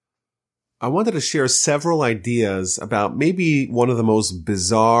I wanted to share several ideas about maybe one of the most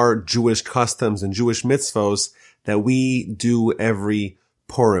bizarre Jewish customs and Jewish mitzvos that we do every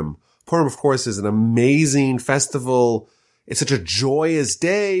Purim. Purim, of course, is an amazing festival. It's such a joyous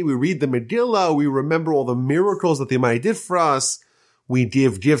day. We read the Megillah. We remember all the miracles that the Almighty did for us. We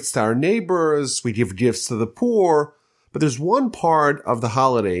give gifts to our neighbors. We give gifts to the poor. But there's one part of the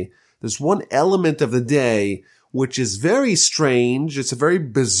holiday, there's one element of the day which is very strange. It's a very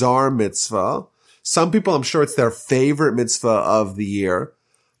bizarre mitzvah. Some people, I'm sure it's their favorite mitzvah of the year,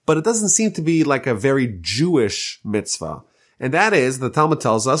 but it doesn't seem to be like a very Jewish mitzvah. And that is, the Talmud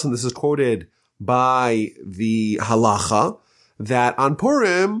tells us, and this is quoted by the halacha, that on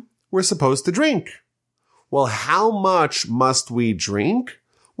Purim, we're supposed to drink. Well, how much must we drink?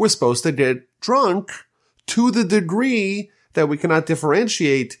 We're supposed to get drunk to the degree that we cannot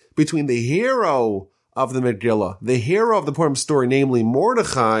differentiate between the hero of the Megillah, the hero of the Purim story, namely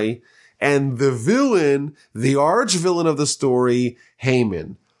Mordechai, and the villain, the arch-villain of the story,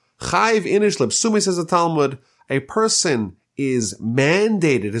 Haman. Chayv inish lepsumi, says the Talmud, a person is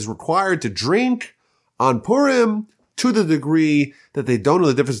mandated, is required to drink on Purim to the degree that they don't know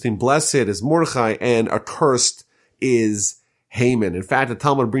the difference between blessed is Mordechai and accursed is Haman. In fact, the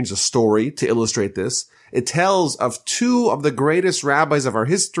Talmud brings a story to illustrate this. It tells of two of the greatest rabbis of our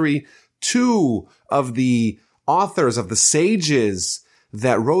history, two of the authors of the sages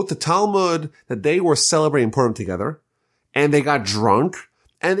that wrote the Talmud, that they were celebrating Purim together, and they got drunk,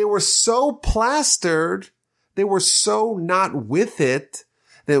 and they were so plastered, they were so not with it,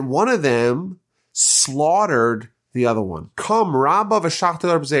 that one of them slaughtered the other one. Come, Rabbah v'shachta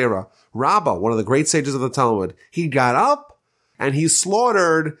Reb Zera. Rabbah, one of the great sages of the Talmud, he got up and he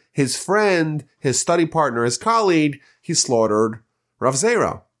slaughtered his friend, his study partner, his colleague. He slaughtered Rav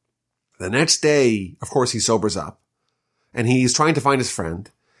Zera. The next day, of course, he sobers up and he's trying to find his friend.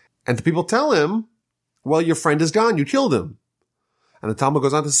 And the people tell him, well, your friend is gone. You killed him. And the Talmud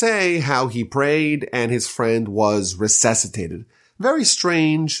goes on to say how he prayed and his friend was resuscitated. Very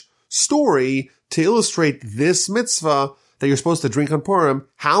strange story to illustrate this mitzvah that you're supposed to drink on Purim.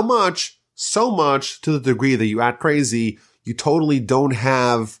 How much? So much to the degree that you act crazy. You totally don't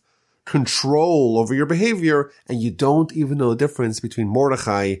have control over your behavior and you don't even know the difference between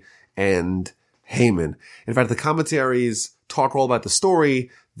Mordechai and Haman. In fact, the commentaries talk all about the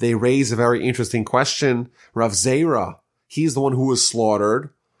story. They raise a very interesting question. Rav Zera, he's the one who was slaughtered,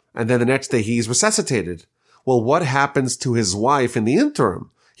 and then the next day he's resuscitated. Well, what happens to his wife in the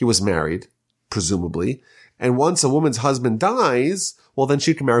interim? He was married, presumably, and once a woman's husband dies, well, then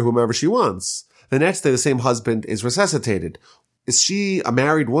she can marry whomever she wants. The next day, the same husband is resuscitated. Is she a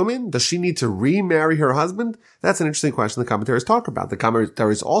married woman? Does she need to remarry her husband? That's an interesting question the commentaries talk about. The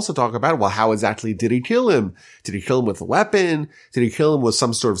commentaries also talk about, well, how exactly did he kill him? Did he kill him with a weapon? Did he kill him with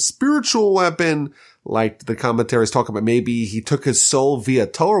some sort of spiritual weapon? Like the commentaries talk about, maybe he took his soul via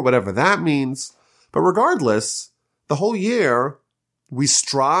Torah, whatever that means. But regardless, the whole year, we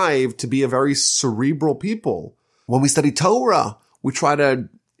strive to be a very cerebral people. When we study Torah, we try to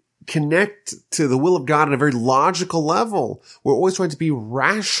connect to the will of God on a very logical level. We're always trying to be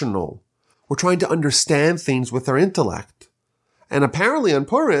rational. We're trying to understand things with our intellect. And apparently on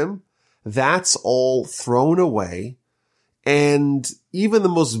Purim, that's all thrown away. And even the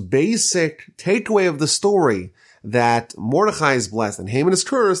most basic takeaway of the story, that Mordechai is blessed and Haman is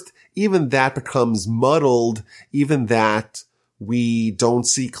cursed, even that becomes muddled, even that we don't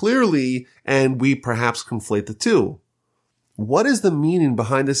see clearly, and we perhaps conflate the two. What is the meaning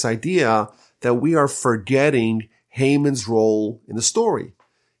behind this idea that we are forgetting Haman's role in the story?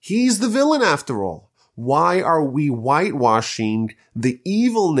 He's the villain after all. Why are we whitewashing the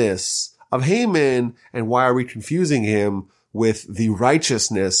evilness of Haman, and why are we confusing him with the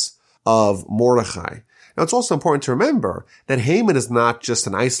righteousness of Mordechai? Now, it's also important to remember that Haman is not just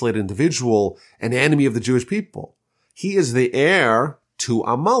an isolated individual, an enemy of the Jewish people. He is the heir to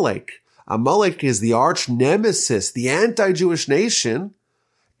Amalek. Amalek is the arch nemesis, the anti-Jewish nation,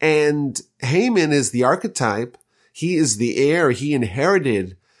 and Haman is the archetype. He is the heir. He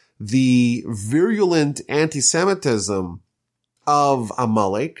inherited the virulent anti-Semitism of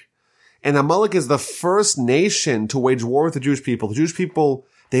Amalek, and Amalek is the first nation to wage war with the Jewish people. The Jewish people,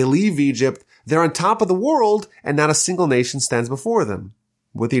 they leave Egypt, they're on top of the world, and not a single nation stands before them,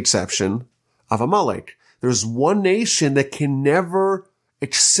 with the exception of Amalek. There's one nation that can never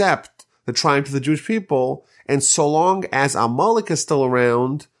accept the triumph of the Jewish people, and so long as Amalek is still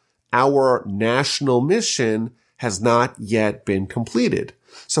around, our national mission has not yet been completed.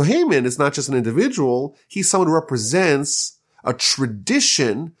 So Haman is not just an individual, he's someone who represents a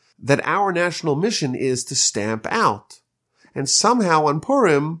tradition that our national mission is to stamp out. And somehow on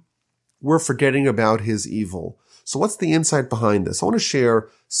Purim, we're forgetting about his evil. So what's the insight behind this? I want to share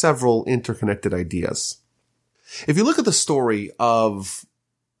several interconnected ideas. If you look at the story of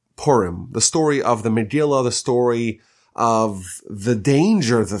Purim, the story of the Megillah, the story of the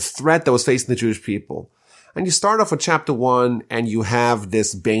danger, the threat that was facing the Jewish people, and you start off with chapter 1 and you have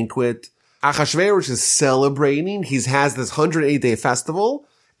this banquet. Achashverosh is celebrating. He has this 108-day festival,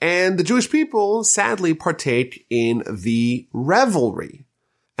 and the Jewish people sadly partake in the revelry.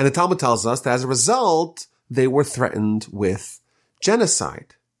 And the Talmud tells us that as a result, they were threatened with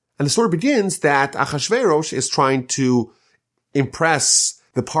genocide. And the story begins that Achashverosh is trying to impress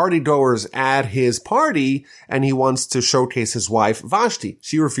the party goers at his party, and he wants to showcase his wife Vashti.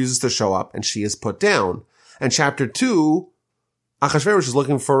 She refuses to show up, and she is put down. And chapter 2, Achashverosh is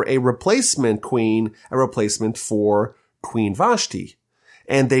looking for a replacement queen, a replacement for Queen Vashti.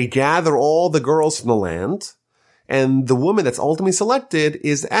 And they gather all the girls from the land, and the woman that's ultimately selected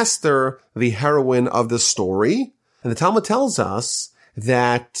is Esther, the heroine of the story. And the Talmud tells us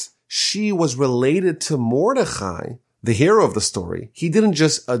that she was related to Mordechai, the hero of the story. He didn't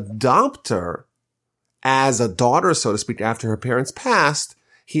just adopt her as a daughter, so to speak, after her parents passed.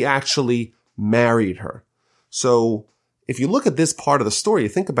 He actually married her. So if you look at this part of the story, you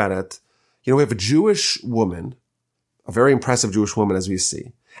think about it, we have a Jewish woman, a very impressive Jewish woman as we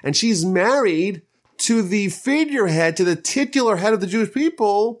see, and she's married to the figurehead, to the titular head of the Jewish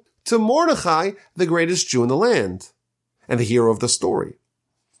people, to Mordechai, the greatest Jew in the land and the hero of the story.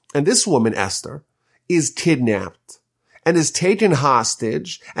 And this woman, Esther, is kidnapped and is taken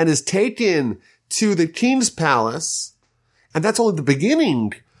hostage and is taken to the king's palace. And that's only the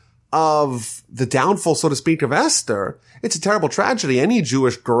beginning of the downfall, so to speak, of Esther. It's a terrible tragedy. Any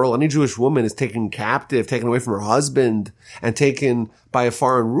Jewish girl, any Jewish woman is taken captive, taken away from her husband, and taken by a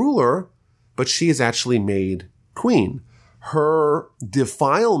foreign ruler, but she is actually made queen. Her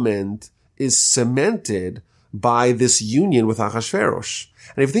defilement is cemented by this union with Achashverosh.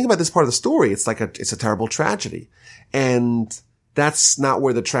 And if you think about this part of the story, it's a terrible tragedy. And that's not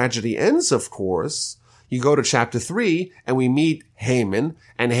where the tragedy ends, of course. You go to chapter 3 and we meet Haman,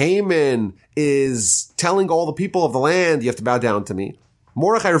 and Haman is telling all the people of the land, you have to bow down to me.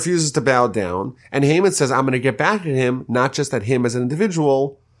 Mordechai refuses to bow down, and Haman says, I'm going to get back at him, not just at him as an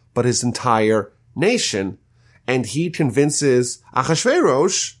individual, but his entire nation. And he convinces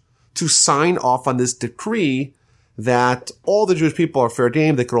Achashverosh to sign off on this decree that all the Jewish people are fair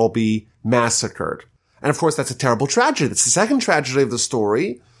game, they could all be massacred. And of course, that's a terrible tragedy. That's the second tragedy of the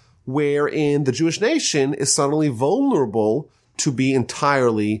story, wherein the Jewish nation is suddenly vulnerable to be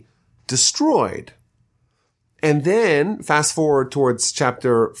entirely destroyed. And then, fast forward towards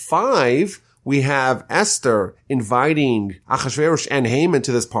chapter 5, we have Esther inviting Achashverosh and Haman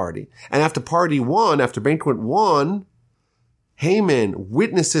to this party. And after party 1, after banquet 1, Haman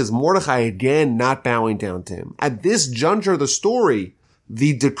witnesses Mordechai again not bowing down to him. At this juncture of the story,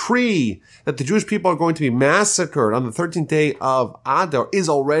 the decree that the Jewish people are going to be massacred on the 13th day of Adar is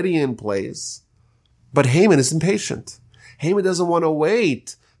already in place. But Haman is impatient. Haman doesn't want to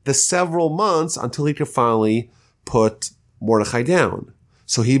wait the several months until he can finally put Mordechai down.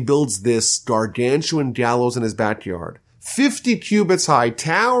 So he builds this gargantuan gallows in his backyard, 50 cubits high,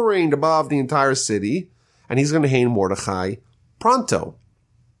 towering above the entire city, and he's going to hang Mordechai pronto.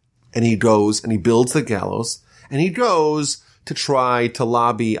 And he goes and he builds the gallows, and he goes to try to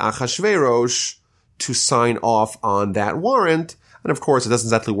lobby Achashverosh to sign off on that warrant. And of course, it doesn't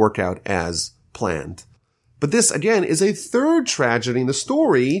exactly work out as planned. But this, again, is a third tragedy in the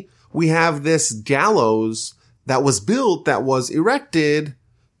story. We have this gallows that was built, that was erected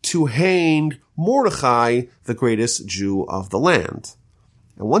to hang Mordechai, the greatest Jew of the land.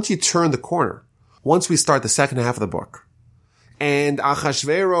 And once you turn the corner, once we start the second half of the book, and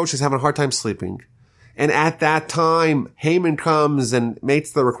Achashverosh is having a hard time sleeping, and at that time, Haman comes and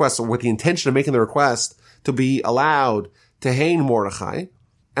makes the request, or with the intention of making the request, to be allowed to hang Mordechai.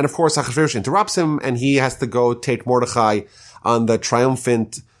 And of course, Achashverosh interrupts him, and he has to go take Mordechai on the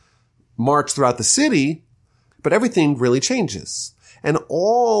triumphant march throughout the city. But everything really changes. And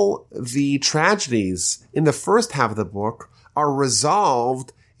all the tragedies in the first half of the book are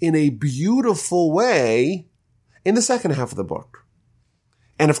resolved in a beautiful way in the second half of the book.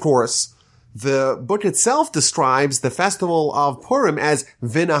 And of course, the book itself describes the festival of Purim as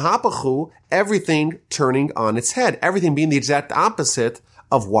v'nahapachu, everything turning on its head, everything being the exact opposite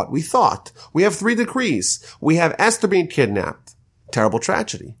of what we thought. We have 3 decrees. We have Esther being kidnapped. Terrible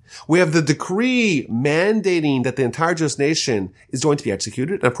tragedy. We have the decree mandating that the entire Jewish nation is going to be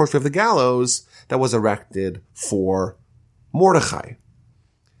executed. And of course, we have the gallows that was erected for Mordechai.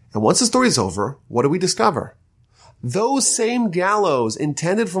 And once the story is over, what do we discover? those same gallows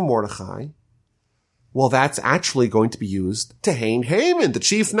intended for Mordechai, well, that's actually going to be used to hang Haman, the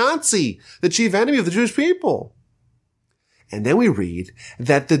chief Nazi, the chief enemy of the Jewish people. And then we read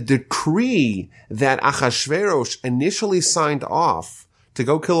that the decree that Achashverosh initially signed off to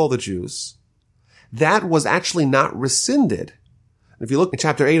go kill all the Jews, that was actually not rescinded. If you look at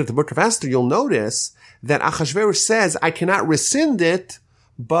chapter 8 of the book of Esther, you'll notice that Achashverosh says, I cannot rescind it,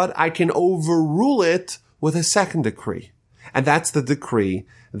 but I can overrule it with a second decree. And that's the decree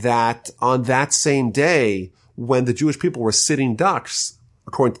that on that same day, when the Jewish people were sitting ducks,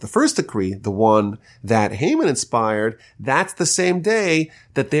 according to the first decree, the one that Haman inspired, that's the same day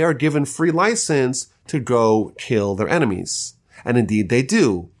that they are given free license to go kill their enemies. And indeed they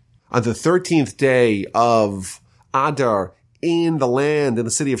do. On the 13th day of Adar, in the land, in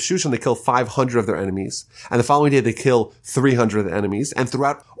the city of Shushan, they kill 500 of their enemies. And the following day, they kill 300 of the enemies. And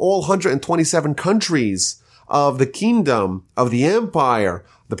throughout all 127 countries of the kingdom, of the empire,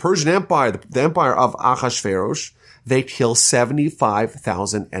 the Persian Empire, the empire of Achashverosh, they kill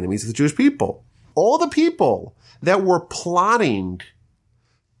 75,000 enemies of the Jewish people. All the people that were plotting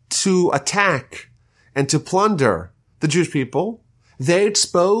to attack and to plunder the Jewish people, they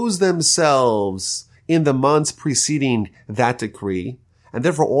exposed themselves in the months preceding that decree, and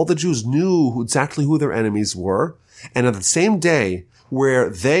therefore all the Jews knew exactly who their enemies were, and on the same day where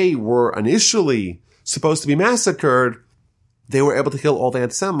they were initially supposed to be massacred, they were able to kill all the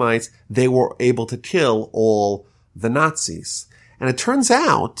anti-Semites, they were able to kill all the Nazis. And it turns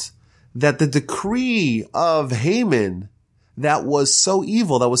out that the decree of Haman that was so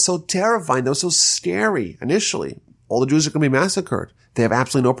evil, that was so terrifying, that was so scary initially, all the Jews are going to be massacred. They have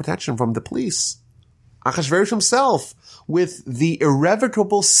absolutely no protection from the police. Achashverosh himself, with the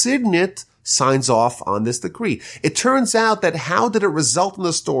irrevocable signet, signs off on this decree. It turns out that how did it result in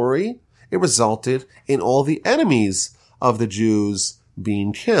the story? It resulted in all the enemies of the Jews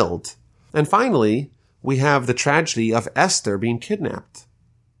being killed. And finally, we have the tragedy of Esther being kidnapped.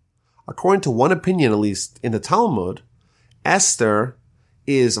 According to one opinion, at least in the Talmud, Esther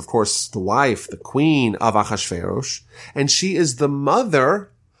is, of course, the wife, the queen of Achashverosh, and she is the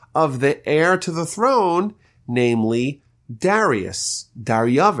mother of the heir to the throne, namely Darius,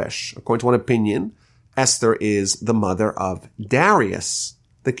 Daryavesh. According to one opinion, Esther is the mother of Darius,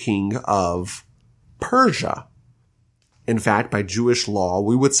 the king of Persia. In fact, by Jewish law,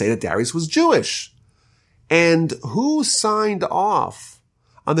 we would say that Darius was Jewish. And who signed off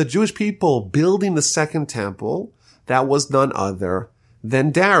on the Jewish people building the second temple? That was none other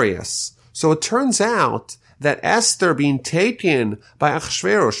than Darius. So it turns out that Esther being taken by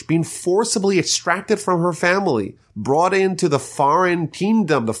Achashverosh, being forcibly extracted from her family, brought into the foreign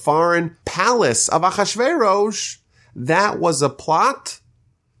kingdom, the foreign palace of Achashverosh, that was a plot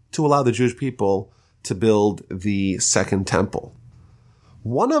to allow the Jewish people to build the second temple.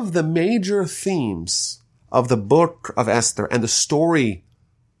 One of the major themes of the book of Esther and the story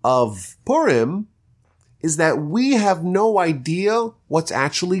of Purim is that we have no idea what's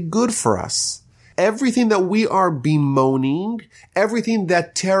actually good for us. Everything that we are bemoaning, everything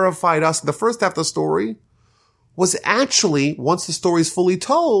that terrified us in the first half of the story, was actually, once the story is fully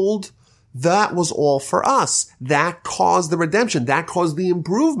told, that was all for us. That caused the redemption. That caused the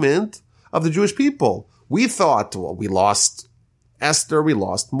improvement of the Jewish people. We thought, well, we lost Esther, we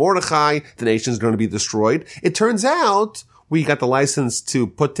lost Mordechai, the nation's going to be destroyed. It turns out we got the license to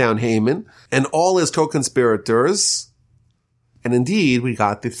put down Haman and all his co-conspirators. And indeed, we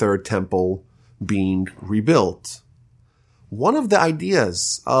got the third temple being rebuilt. One of the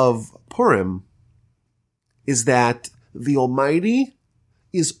ideas of Purim is that the Almighty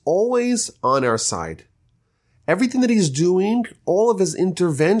is always on our side. Everything that he's doing, all of his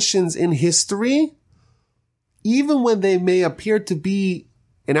interventions in history, even when they may appear to be,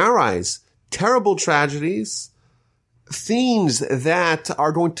 in our eyes, terrible tragedies, things that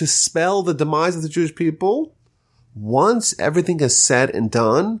are going to spell the demise of the Jewish people, once everything is said and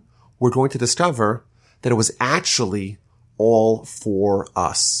done, we're going to discover that it was actually all for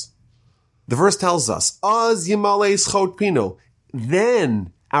us. The verse tells us, Az yimale schot pino,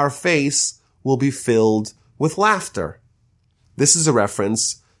 then our face will be filled with laughter. This is a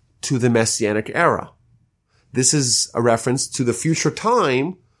reference to the Messianic era. This is a reference to the future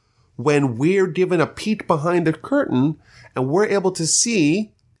time when we're given a peek behind the curtain and we're able to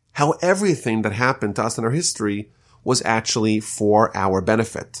see how everything that happened to us in our history was actually for our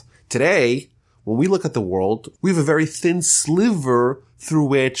benefit. Today, when we look at the world, we have a very thin sliver through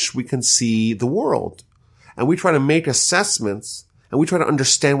which we can see the world. And we try to make assessments and we try to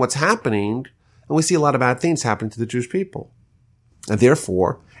understand what's happening, and we see a lot of bad things happening to the Jewish people. And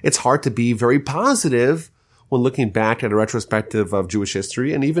therefore, it's hard to be very positive when looking back at a retrospective of Jewish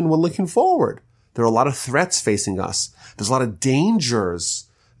history, and even when looking forward. There are a lot of threats facing us. There's a lot of dangers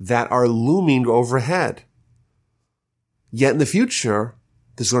that are looming overhead. Yet in the future,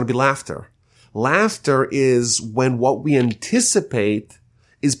 there's going to be laughter. Laughter is when what we anticipate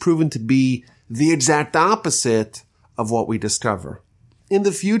is proven to be the exact opposite of what we discover. In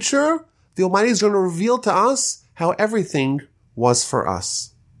the future, the Almighty is going to reveal to us how everything was for us.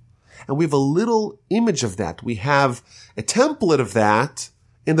 And we have a little image of that. We have a template of that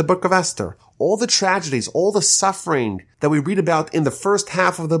in the book of Esther. All the tragedies, all the suffering that we read about in the first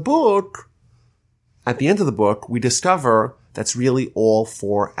half of the book, at the end of the book, we discover that's really all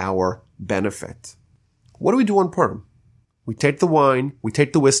for our benefit. What do we do on Purim? We take the wine, we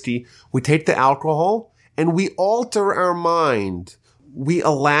take the whiskey, we take the alcohol, and we alter our mind. We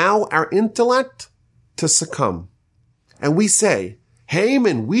allow our intellect to succumb. And we say,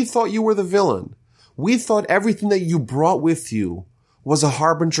 Haman, we thought you were the villain. We thought everything that you brought with you was a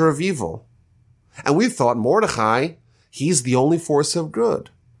harbinger of evil. And we thought Mordechai, he's the only force of good.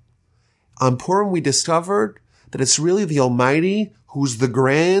 On Purim, we discovered that it's really the Almighty who's the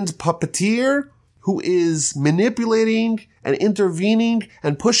grand puppeteer, who is manipulating and intervening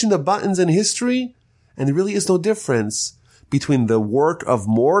and pushing the buttons in history. And there really is no difference between the work of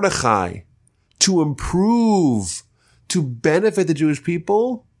Mordechai to improve, to benefit the Jewish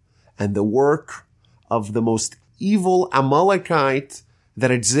people, and the work of the most evil Amalekite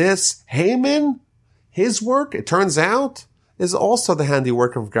that exists. Haman, his work, it turns out, is also the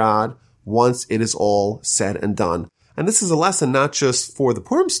handiwork of God once it is all said and done. And this is a lesson not just for the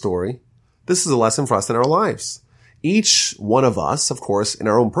Purim story. This is a lesson for us in our lives. Each one of us, of course, in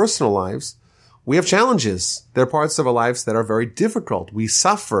our own personal lives, we have challenges. There are parts of our lives that are very difficult. We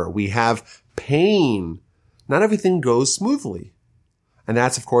suffer. We have pain. Not everything goes smoothly. And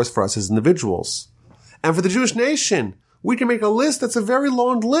that's, of course, for us as individuals. And for the Jewish nation, we can make a list that's a very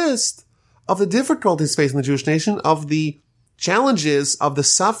long list of the difficulties facing the Jewish nation, of the challenges, of the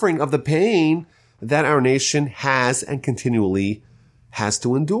suffering, of the pain that our nation has and continually has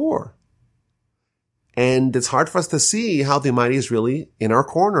to endure. And it's hard for us to see how the Almighty is really in our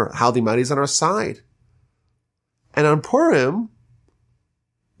corner, how the Almighty is on our side. And on Purim,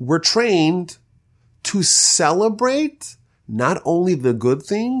 we're trained to celebrate not only the good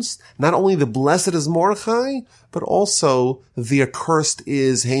things, not only the blessed is Mordechai, but also the accursed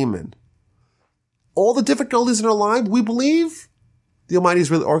is Haman. All the difficulties in our life, we believe the Almighty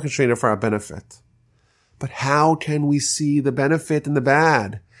is really orchestrated for our benefit. But how can we see the benefit and the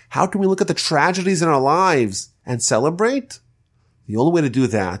bad? How can we look at the tragedies in our lives and celebrate? The only way to do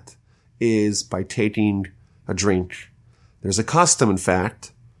that is by taking a drink. There's a custom, in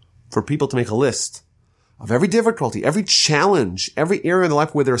fact, for people to make a list of every difficulty, every challenge, every area in their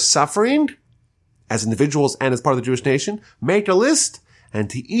life where they're suffering, as individuals and as part of the Jewish nation. Make a list, and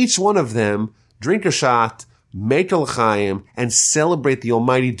to each one of them, drink a shot, make a l'chaim, and celebrate the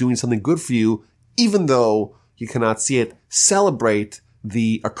Almighty doing something good for you, even though you cannot see it. Celebrate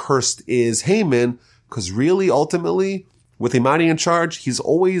the accursed is Haman, because really, ultimately, with the Almighty in charge, he's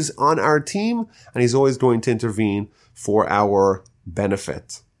always on our team, and he's always going to intervene for our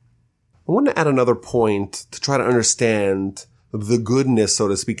benefit. I want to add another point to try to understand the goodness, so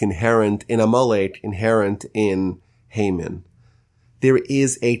to speak, inherent in Amalek, inherent in Haman. There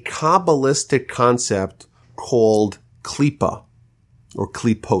is a Kabbalistic concept called klipa, or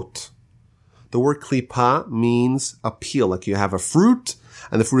klipot. The word klipa means a peel, like you have a fruit,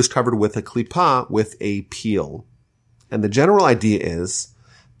 and the fruit is covered with a klipa, with a peel. And the general idea is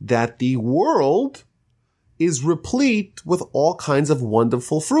that the world is replete with all kinds of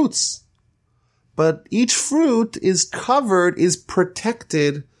wonderful fruits. But each fruit is covered, is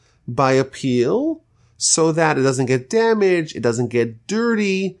protected by a peel so that it doesn't get damaged, it doesn't get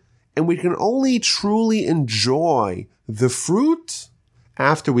dirty, and we can only truly enjoy the fruit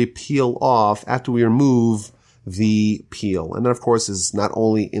after we peel off, after we remove the peel. And that, of course, is not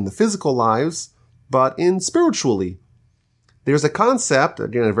only in the physical lives, but in spiritually. There's a concept,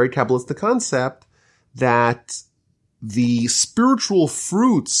 again, a very Kabbalistic concept, that the spiritual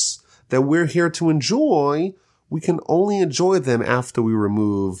fruits that we're here to enjoy, we can only enjoy them after we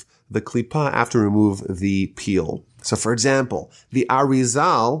remove the klipa, after we remove the peel. So, for example, the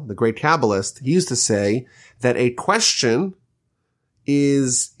Arizal, the great Kabbalist, he used to say that a question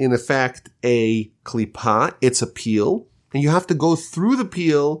is, in effect, a klipa, it's a peel, and you have to go through the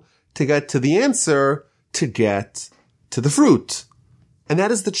peel to get to the answer, to get to the fruit. And that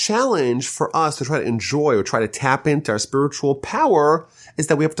is the challenge for us to try to enjoy or try to tap into our spiritual power, is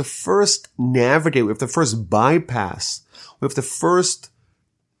that we have to first navigate, we have to first bypass, we have to first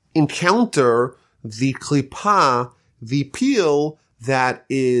encounter the klipa, the peel that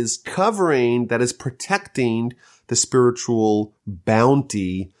is covering, that is protecting the spiritual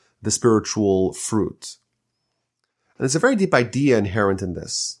bounty, the spiritual fruit. And there's a very deep idea inherent in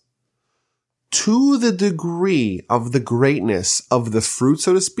this. To the degree of the greatness of the fruit,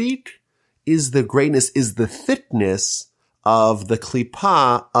 so to speak, is the thickness of the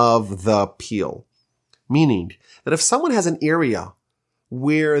klipa of the peel. Meaning that if someone has an area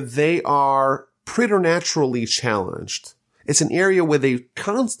where they are preternaturally challenged, it's an area where they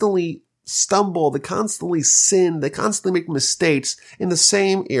constantly stumble, they constantly sin, they constantly make mistakes in the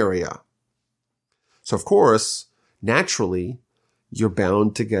same area. So of course, naturally, you're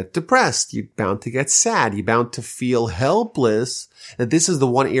bound to get depressed. You're bound to get sad. You're bound to feel helpless that this is the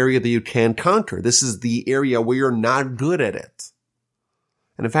one area that you can't conquer. This is the area where you're not good at it.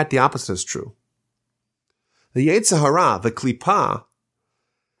 And in fact, the opposite is true. The Yetzer Hara, the klipa,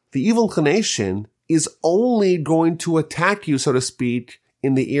 the evil inclination, is only going to attack you, so to speak,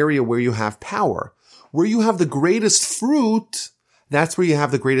 in the area where you have power. Where you have the greatest fruit, that's where you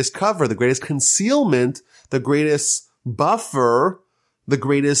have the greatest cover, the greatest concealment, the greatest buffer, the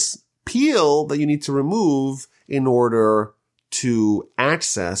greatest peel that you need to remove in order to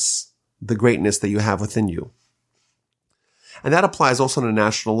access the greatness that you have within you. And that applies also on a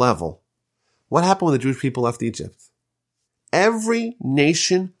national level. What happened when the Jewish people left Egypt? Every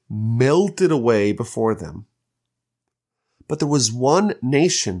nation melted away before them. But there was one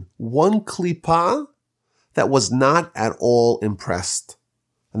nation, one klipa, that was not at all impressed.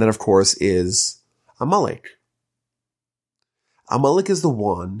 And that, of course, is Amalek. Amalek is the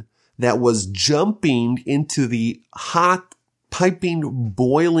one that was jumping into the hot, piping,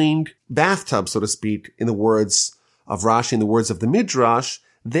 boiling bathtub, so to speak, in the words of Rashi, in the words of the Midrash.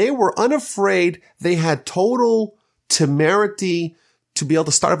 They were unafraid. They had total temerity to be able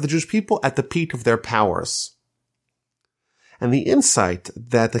to start up the Jewish people at the peak of their powers. And the insight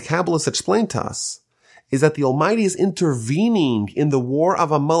that the Kabbalists explain to us is that the Almighty is intervening in the war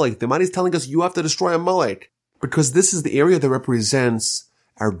of Amalek. The Almighty is telling us you have to destroy Amalek, because this is the area that represents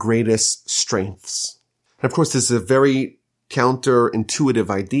our greatest strengths. And of course, this is a very counterintuitive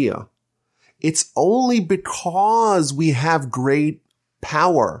idea. It's only because we have great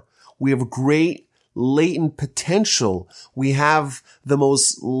power, we have great latent potential, we have the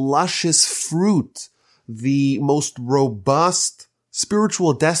most luscious fruit, the most robust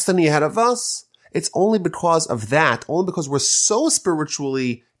spiritual destiny ahead of us. It's only because of that, only because we're so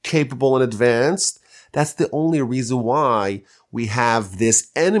spiritually capable and advanced. That's the only reason why we have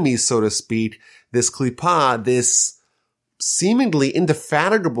this enemy, so to speak, this klipa, this seemingly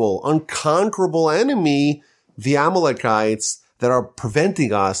indefatigable, unconquerable enemy, the Amalekites, that are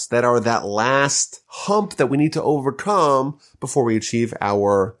preventing us, that are that last hump that we need to overcome before we achieve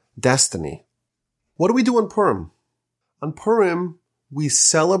our destiny. What do we do on Purim? On Purim, we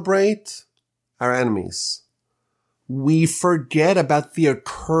celebrate our enemies. We forget about the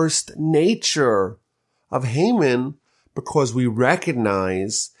accursed nature of Haman because we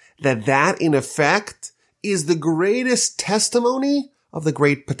recognize that in effect is the greatest testimony of the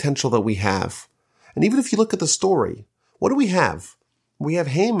great potential that we have. And even if you look at the story, what do we have? We have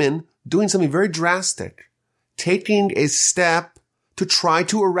Haman doing something very drastic, taking a step to try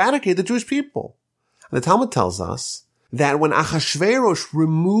to eradicate the Jewish people. And the Talmud tells us that when Achashverosh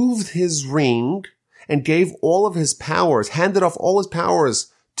removed his ring and gave all of his powers, handed off all his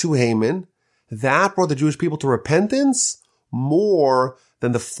powers to Haman, that brought the Jewish people to repentance more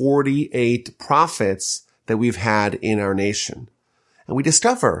than the 48 prophets that we've had in our nation. And we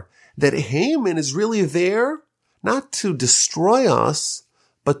discover that Haman is really there not to destroy us,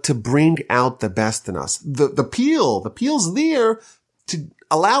 but to bring out the best in us. The peel's there to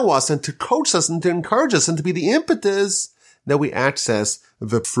allow us and to coach us and to encourage us and to be the impetus that we access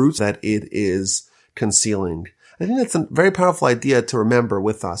the fruits that it is concealing. I think that's a very powerful idea to remember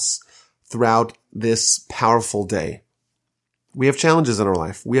with us throughout this powerful day. We have challenges in our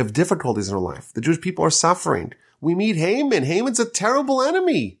life. We have difficulties in our life. The Jewish people are suffering. We meet Haman. Haman's a terrible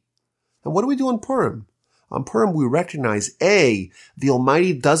enemy. And what do we do on Purim? On Purim, we recognize, A, the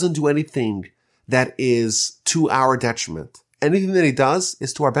Almighty doesn't do anything that is to our detriment. Anything that he does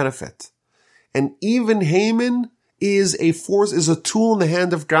is to our benefit. And even Haman is a tool in the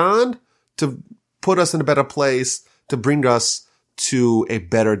hand of God to put us in a better place, to bring us to a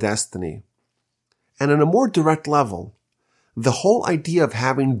better destiny. And on a more direct level, the whole idea of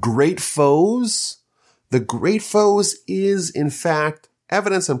having great foes, the great foes is in fact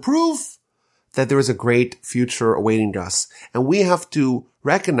evidence and proof that there is a great future awaiting us. And we have to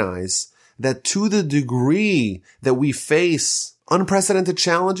recognize that to the degree that we face unprecedented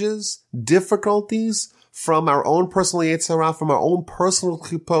challenges, difficulties from our own personal Yetzer Hara, from our own personal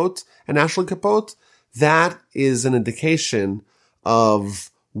kippot and national kippot, that is an indication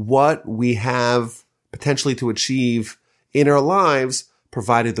of what we have potentially to achieve in our lives,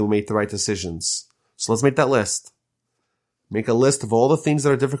 provided that we make the right decisions. So let's make that list. Make a list of all the things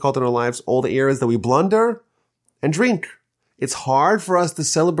that are difficult in our lives, all the areas that we blunder, and drink. It's hard for us to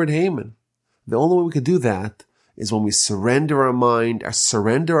celebrate Haman. The only way we could do that is when we surrender our mind,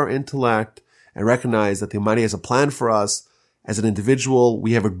 surrender our intellect, and recognize that the Almighty has a plan for us. As an individual,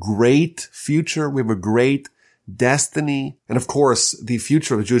 we have a great future, we have a great destiny, and of course, the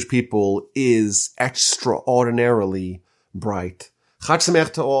future of the Jewish people is extraordinarily bright. Chag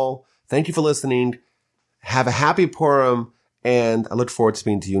Sameach to all. Thank you for listening. Have a happy Purim, and I look forward to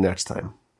speaking to you next time.